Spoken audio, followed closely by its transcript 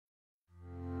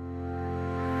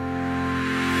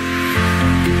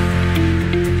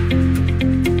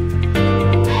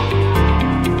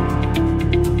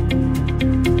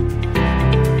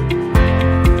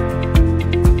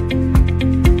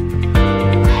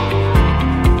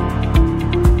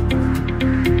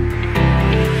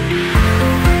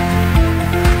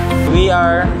we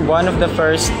are one of the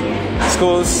first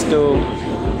schools to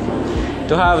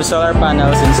have solar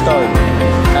panels installed.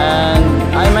 And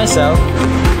I myself,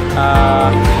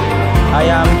 I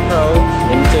am pro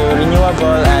into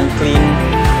renewable and clean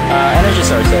energy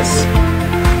sources.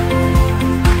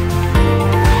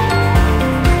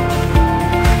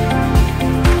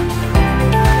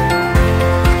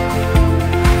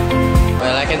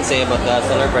 Say about the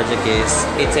solar project is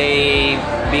it's a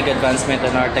big advancement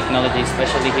in our technology,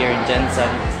 especially here in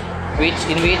Jensen,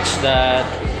 in which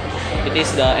it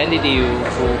is the NDDU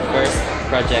who first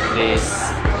project this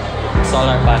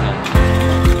solar panel.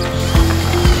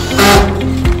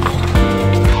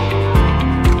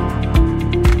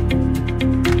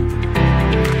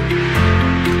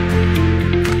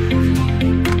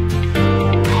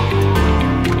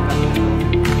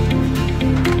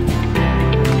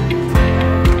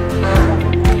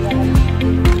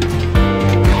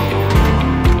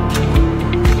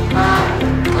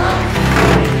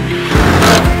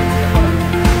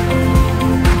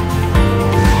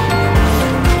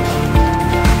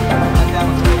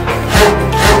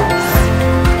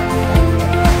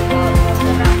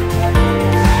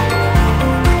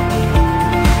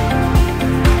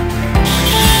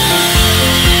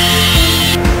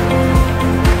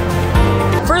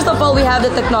 We have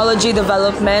the technology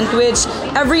development, which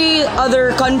every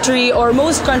other country or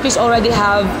most countries already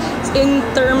have in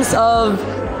terms of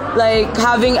like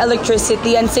having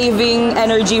electricity and saving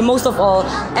energy most of all,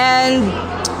 and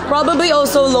probably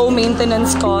also low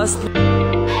maintenance cost.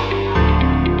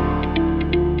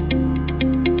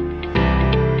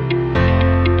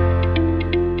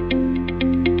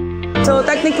 So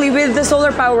technically with the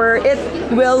solar power, it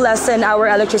will lessen our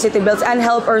electricity bills and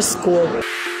help our school.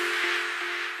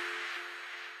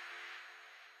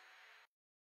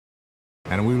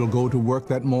 And we will go to work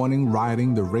that morning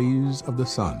riding the rays of the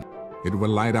sun. It will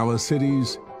light our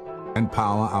cities and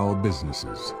power our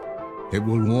businesses. It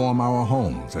will warm our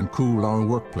homes and cool our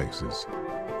workplaces.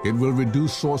 It will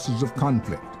reduce sources of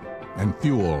conflict and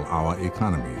fuel our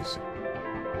economies.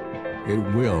 It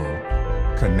will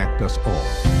connect us all.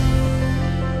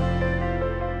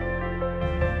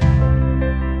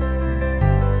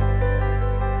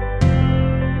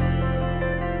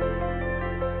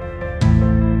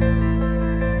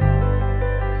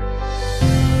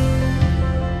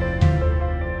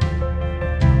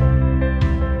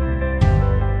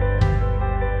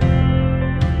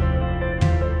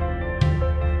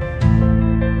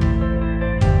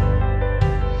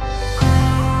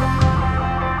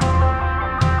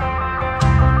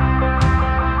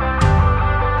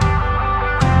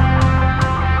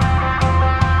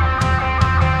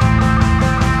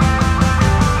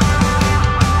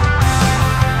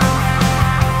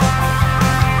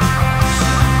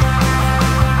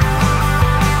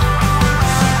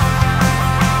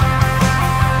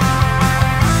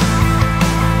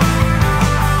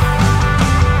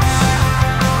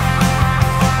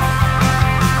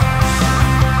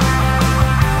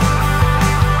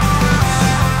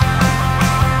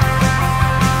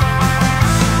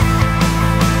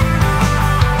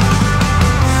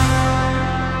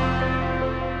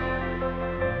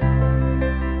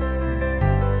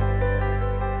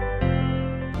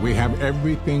 We have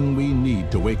everything we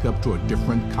need to wake up to a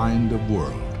different kind of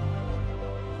world.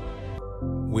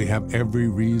 We have every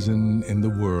reason in the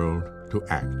world to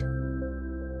act.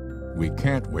 We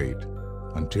can't wait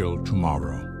until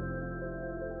tomorrow.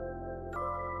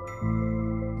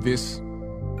 This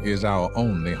is our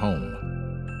only home.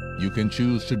 You can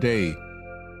choose today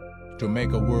to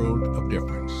make a world of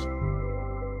difference.